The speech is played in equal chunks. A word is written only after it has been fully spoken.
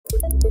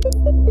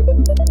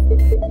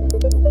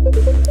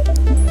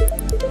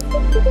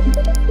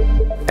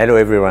Hello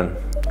everyone,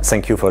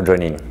 thank you for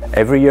joining.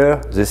 Every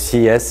year, the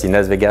CES in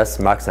Las Vegas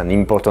marks an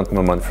important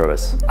moment for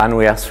us, and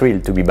we are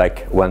thrilled to be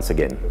back once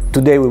again.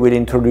 Today we will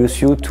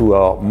introduce you to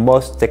our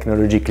most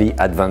technologically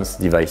advanced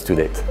device to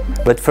date.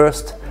 But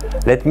first,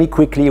 let me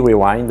quickly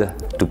rewind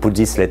to put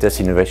this latest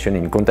innovation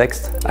in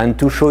context and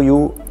to show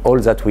you all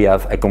that we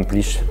have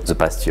accomplished the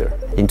past year.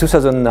 In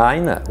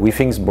 2009,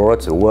 Withings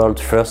brought the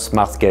world's first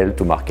smart scale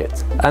to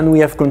market, and we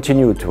have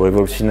continued to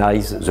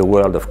revolutionize the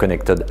world of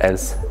connected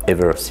health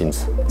ever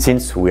since.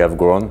 Since we have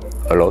grown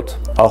a lot,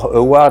 our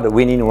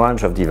award-winning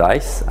range of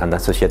devices and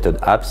associated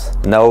apps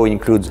now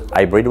includes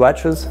hybrid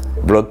watches,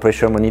 blood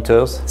pressure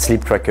monitors,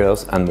 sleep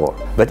trackers, and more.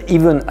 But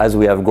even as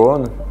we have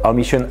grown, our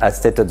mission has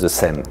stated the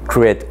same: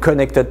 create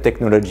connected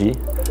technology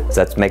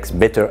that makes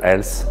better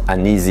health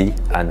an easy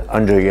and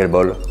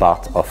enjoyable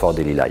part of our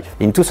daily life.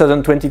 In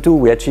 2022,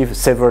 we achieved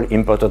several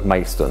important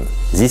milestones.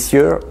 This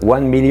year,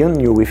 1 million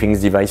new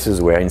Withings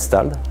devices were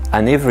installed,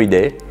 and every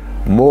day,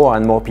 more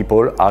and more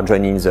people are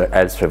joining the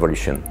health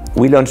revolution.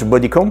 We launched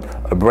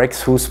BodyComp, a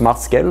breakthrough smart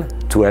scale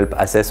to help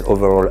assess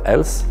overall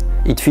health.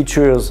 It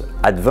features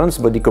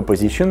advanced body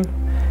composition,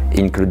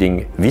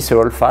 including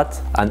visceral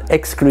fat and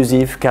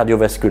exclusive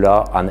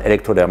cardiovascular and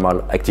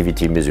electrodermal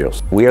activity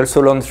measures. We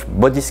also launched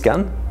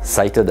BodyScan,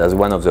 cited as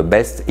one of the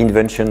best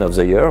inventions of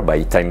the year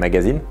by Time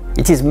magazine.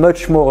 It is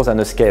much more than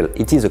a scale,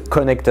 it is a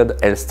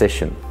connected health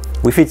station.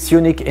 With its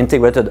unique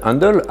integrated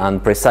handle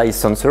and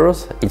precise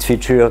sensors, its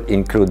features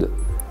include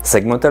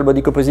segmental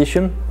body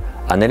composition,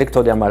 an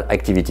electrodermal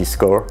activity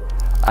score,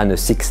 and a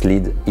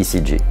 6-lead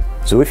ECG.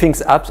 The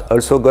Withings app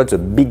also got the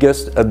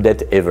biggest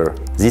update ever.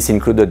 This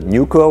included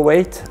new core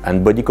weight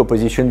and body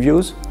composition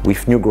views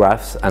with new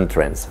graphs and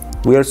trends.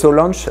 We also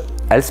launched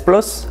Health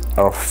Plus,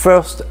 our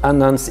first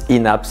enhanced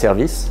in-app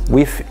service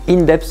with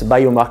in-depth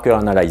biomarker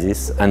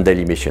analysis and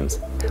daily missions.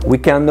 We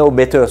can now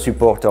better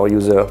support our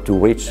users to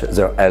reach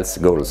their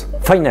health goals.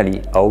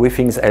 Finally, our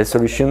Withings Health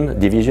Solution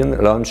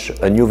division launched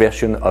a new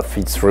version of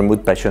its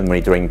remote patient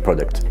monitoring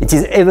product. It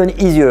is even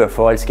easier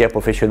for healthcare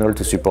professionals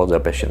to support their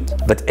patients.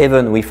 But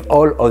even with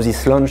all of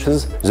these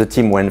launches, the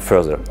team went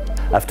further.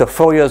 After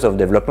 4 years of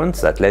development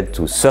that led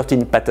to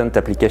 13 patent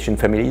application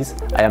families,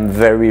 I am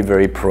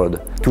very proud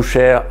to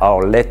share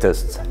our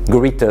latest,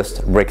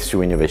 greatest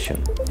breakthrough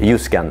innovation,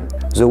 U-Scan,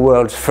 the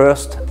world's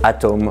first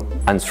atom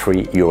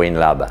hands-free urine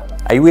lab.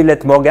 I will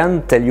let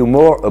Morgan tell you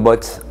more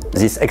about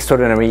this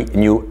extraordinary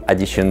new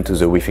addition to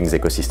the Withings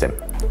ecosystem.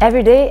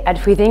 Every day at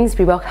Withings,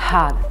 we work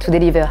hard to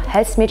deliver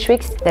health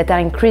metrics that are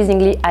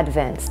increasingly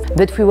advanced,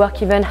 but we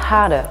work even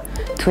harder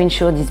to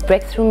ensure these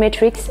breakthrough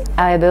metrics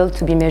are able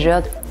to be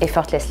measured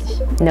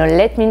effortlessly. Now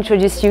let me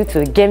introduce you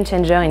to a game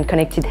changer in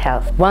connected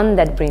health, one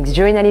that brings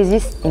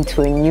urinalysis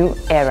into a new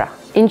era.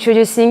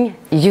 Introducing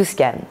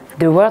U-Scan,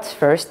 the world's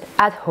first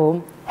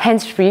at-home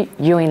hands-free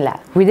urine lab.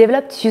 We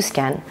developed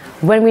U-Scan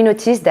when we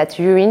noticed that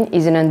urine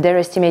is an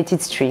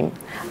underestimated stream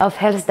of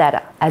health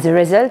data. As a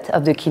result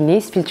of the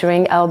kidneys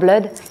filtering our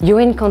blood,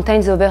 urine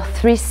contains over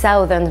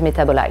 3,000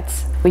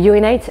 metabolites. We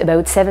urinate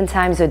about 7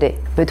 times a day,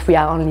 but we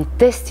are only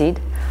tested,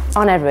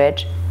 on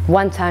average,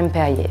 1 time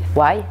per year.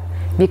 Why?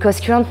 Because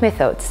current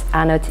methods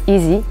are not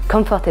easy,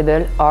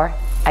 comfortable, or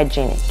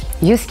hygienic.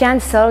 U-Scan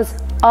solves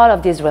all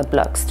of these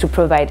roadblocks to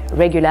provide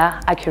regular,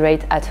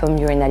 accurate at-home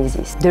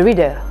urinalysis. The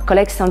reader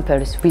collects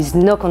samples with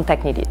no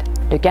contact needed.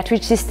 The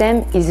cartridge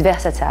system is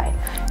versatile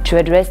to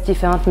address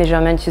different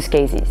measurement use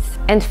cases.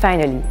 And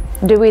finally,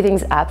 the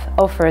Withings app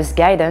offers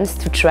guidance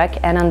to track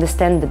and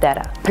understand the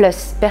data,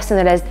 plus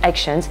personalized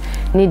actions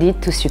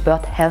needed to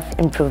support health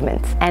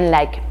improvement. And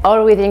like all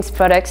Withings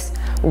products,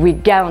 we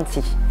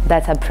guarantee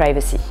data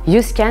privacy.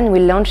 U-Scan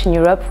will launch in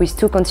Europe with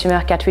 2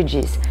 consumer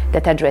cartridges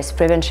that address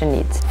prevention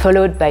needs,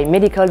 followed by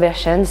medical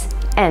versions,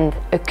 and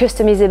a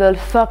customizable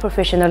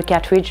 4-professional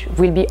cartridge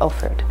will be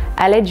offered.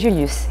 I'll let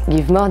Julius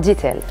give more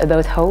detail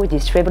about how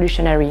this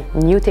revolutionary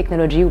new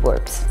technology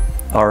works.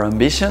 Our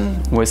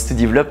ambition was to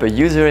develop a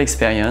user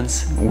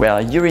experience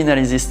where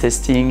urinalysis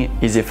testing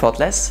is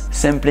effortless,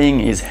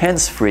 sampling is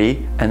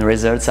hands-free, and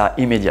results are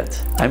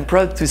immediate. I'm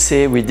proud to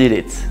say we did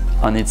it,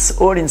 and it's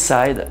all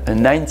inside a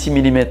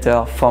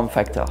 90mm form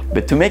factor.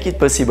 But to make it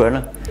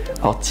possible,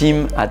 our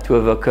team had to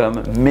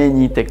overcome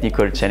many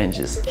technical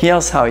challenges.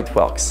 Here's how it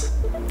works.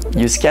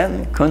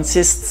 U-Scan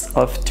consists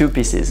of 2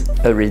 pieces,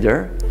 a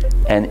reader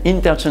and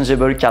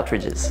interchangeable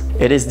cartridges.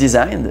 It is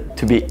designed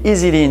to be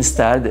easily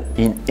installed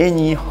in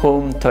any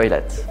home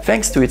toilet.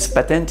 Thanks to its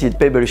patented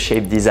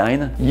pebble-shaped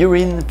design,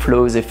 urine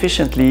flows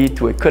efficiently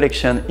to a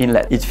collection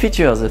inlet. It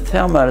features a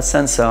thermal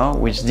sensor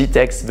which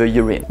detects the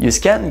urine.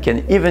 U-Scan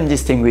can even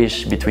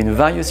distinguish between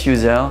various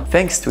users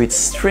thanks to its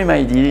Stream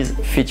IDs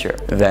feature.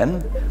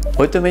 Then,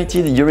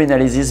 automated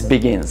urinalysis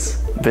begins.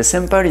 The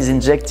sample is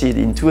injected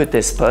into a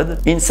test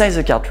pod inside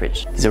the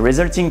cartridge. The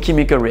resulting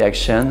chemical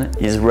reaction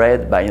is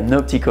read by an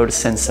optical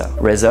sensor.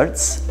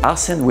 Results are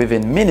sent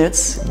within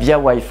minutes via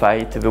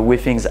Wi-Fi to the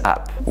Withings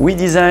app. We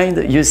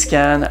designed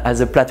U-Scan as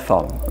a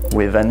platform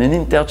with an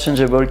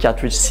interchangeable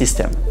cartridge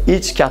system.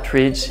 Each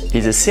cartridge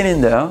is a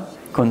cylinder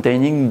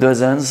containing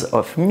dozens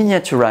of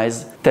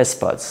miniaturized test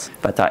pods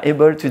that are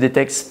able to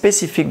detect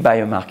specific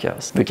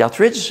biomarkers. The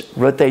cartridge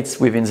rotates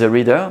within the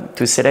reader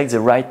to select the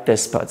right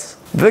test pods.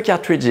 The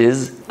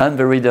cartridges and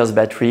the reader's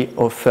battery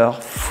offer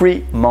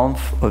 3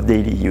 months of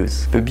daily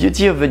use. The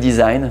beauty of the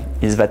design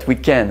is that we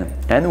can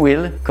and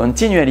will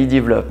continually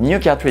develop new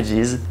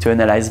cartridges to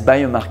analyze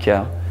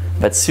biomarkers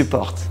that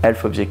support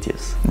health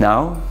objectives.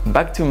 Now,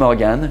 back to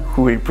Morgan,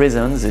 who will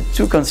present the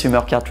 2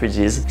 consumer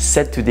cartridges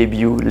set to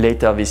debut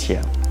later this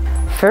year.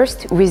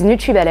 First, with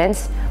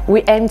NutriBalance,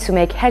 we aim to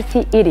make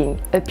healthy eating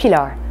a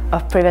pillar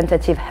of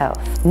preventative health.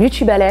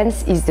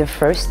 NutriBalance is the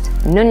first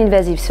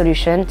non-invasive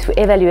solution to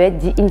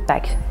evaluate the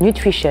impact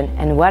nutrition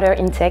and water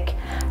intake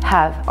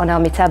have on our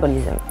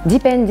metabolism.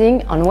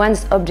 Depending on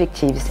one's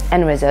objectives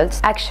and results,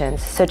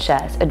 actions such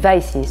as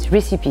advices,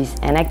 recipes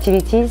and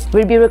activities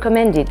will be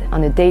recommended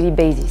on a daily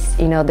basis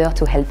in order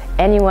to help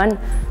anyone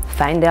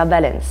find their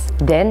balance.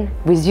 Then,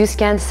 with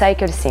U-Scan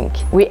Cycle Sync,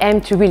 we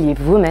aim to relieve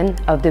women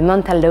of the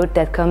mental load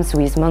that comes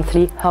with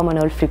monthly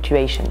hormonal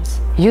fluctuations.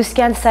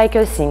 U-Scan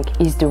Cycle Sync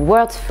is the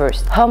world's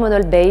first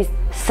hormonal-based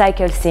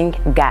cycle sync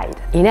guide.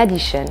 In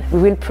addition,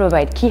 we will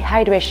provide key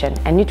hydration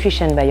and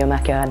nutrition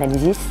biomarker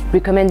analysis,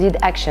 recommended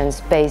actions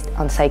based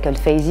on cycle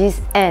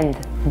phases, and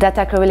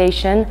data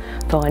correlation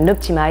for an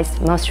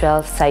optimized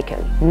menstrual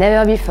cycle.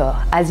 Never before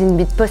has it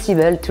been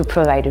possible to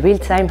provide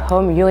real-time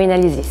home urine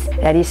analysis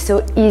that is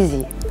so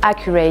easy,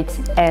 accurate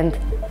and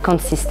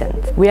consistent.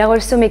 We are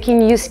also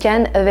making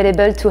U-Scan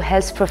available to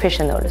health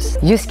professionals.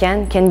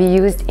 U-Scan can be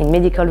used in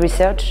medical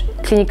research,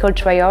 clinical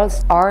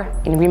trials, or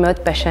in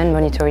remote patient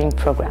monitoring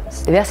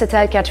programs. The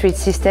versatile cartridge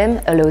system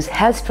allows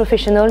health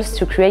professionals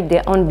to create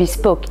their own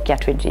bespoke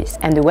cartridges,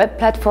 and the web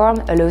platform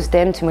allows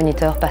them to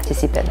monitor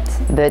participants.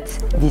 But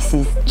this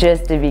is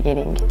just the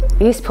beginning.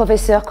 Here's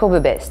Professor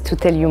Courbebès to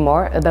tell you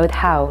more about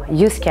how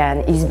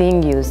U-Scan is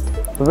being used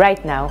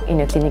right now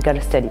in a clinical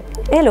study.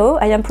 Hello,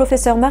 I am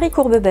Professor Marie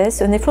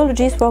Courbebès, a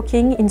nephrologist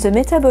working in the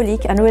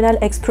Metabolic and Renal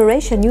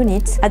Exploration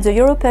Unit at the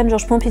European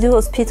Georges Pompidou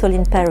Hospital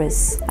in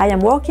Paris. I am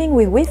working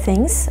with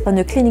Withings on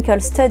a clinical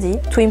study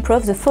to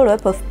improve the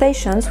follow-up of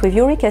patients with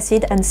uric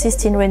acid and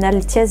cystine renal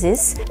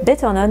lithiasis,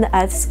 better known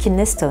as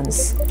kidney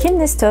stones.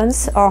 Kidney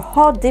stones are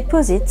hard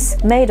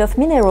deposits made of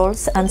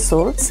minerals and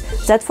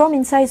salts that form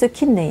inside the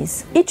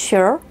kidneys. Each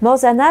year, more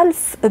than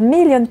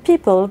 500,000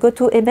 people go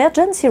to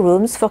emergency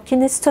rooms for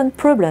kidney stone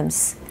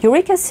problems.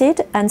 Uric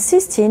acid and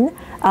cystine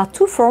are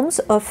 2 forms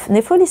of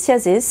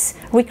nephrolithiasis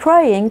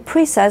requiring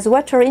precise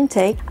water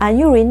intake and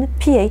urine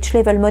pH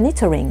level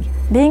monitoring.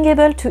 Being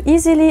able to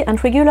easily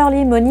and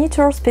regularly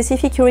monitor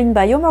specific urine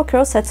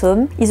biomarkers at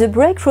home is a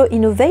breakthrough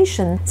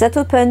innovation that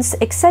opens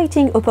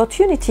exciting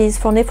opportunities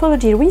for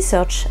nephrology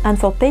research and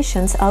for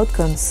patients'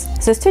 outcomes.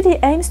 The study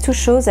aims to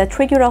show that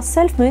regular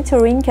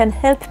self-monitoring can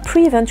help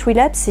prevent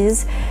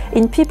relapses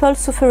in people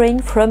suffering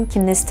from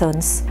kidney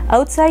stones.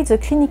 Outside the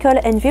clinical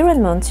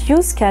environment,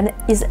 U-Scan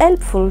is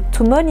helpful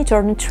to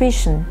monitor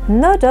nutrition.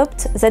 No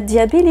doubt that the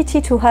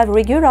ability to have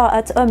regular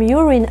at-home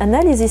urine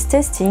analysis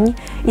testing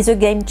is a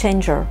game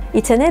changer.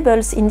 It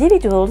enables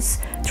individuals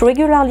to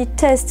regularly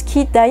test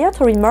key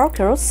dietary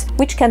markers,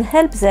 which can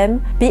help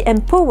them be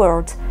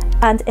empowered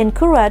and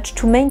encouraged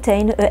to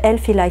maintain a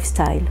healthy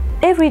lifestyle.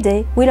 Every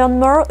day, we learn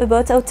more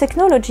about how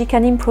technology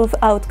can improve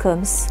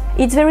outcomes.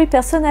 It's very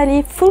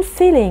personally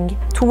fulfilling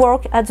to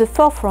work at the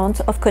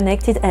forefront of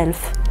connected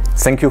health.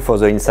 Thank you for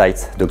the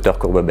insights, Dr.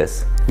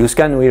 Courbebès.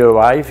 U-Scan will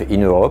arrive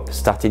in Europe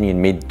starting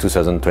in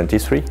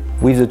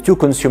mid-2023 with the 2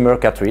 consumer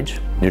cartridge,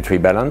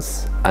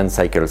 NutriBalance and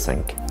Cycle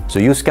Sync.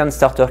 The U-Scan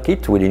starter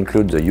kit will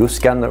include the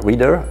U-Scan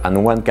reader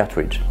and 1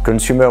 cartridge.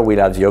 Consumer will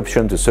have the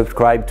option to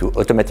subscribe to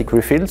automatic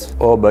refills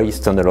or buy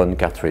standalone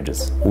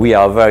cartridges. We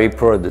are very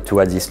proud to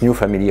add this new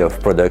family of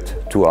products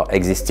to our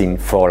existing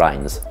 4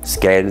 lines: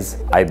 scales,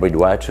 hybrid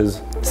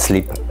watches,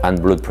 sleep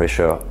and blood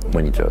pressure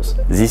monitors.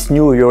 This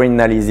new urine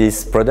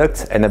analysis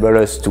product enables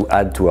us to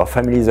add to our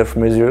families of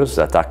measures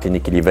that are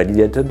clinically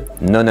validated,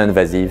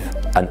 non-invasive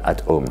and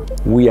at home.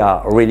 We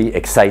are really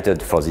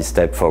excited for this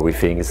step for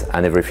Withings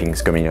and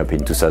everything's coming up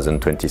in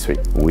 2023.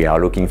 We are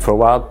looking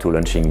forward to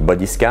launching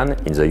Body Scan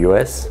in the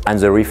US, and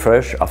the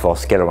refresh of our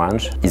scale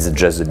range is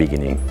just the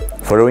beginning.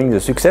 Following the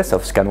success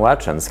of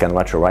ScanWatch and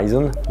ScanWatch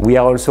Horizon, we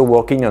are also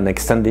working on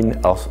extending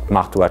our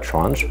smartwatch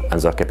range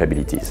and their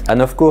capabilities.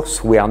 And of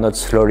course, we are not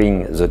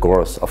slowing the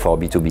growth of our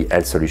B2B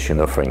health solution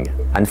offering.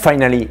 And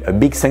finally, a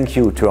big thank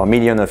you to our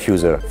millions of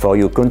users for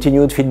your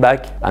continued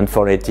feedback and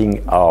for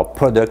letting our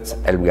products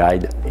help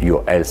guide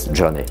your health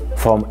journey.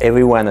 From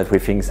everyone at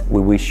Withings,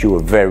 we wish you a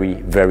very,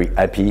 very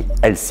happy,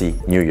 healthy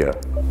New Year.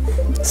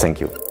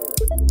 Thank you.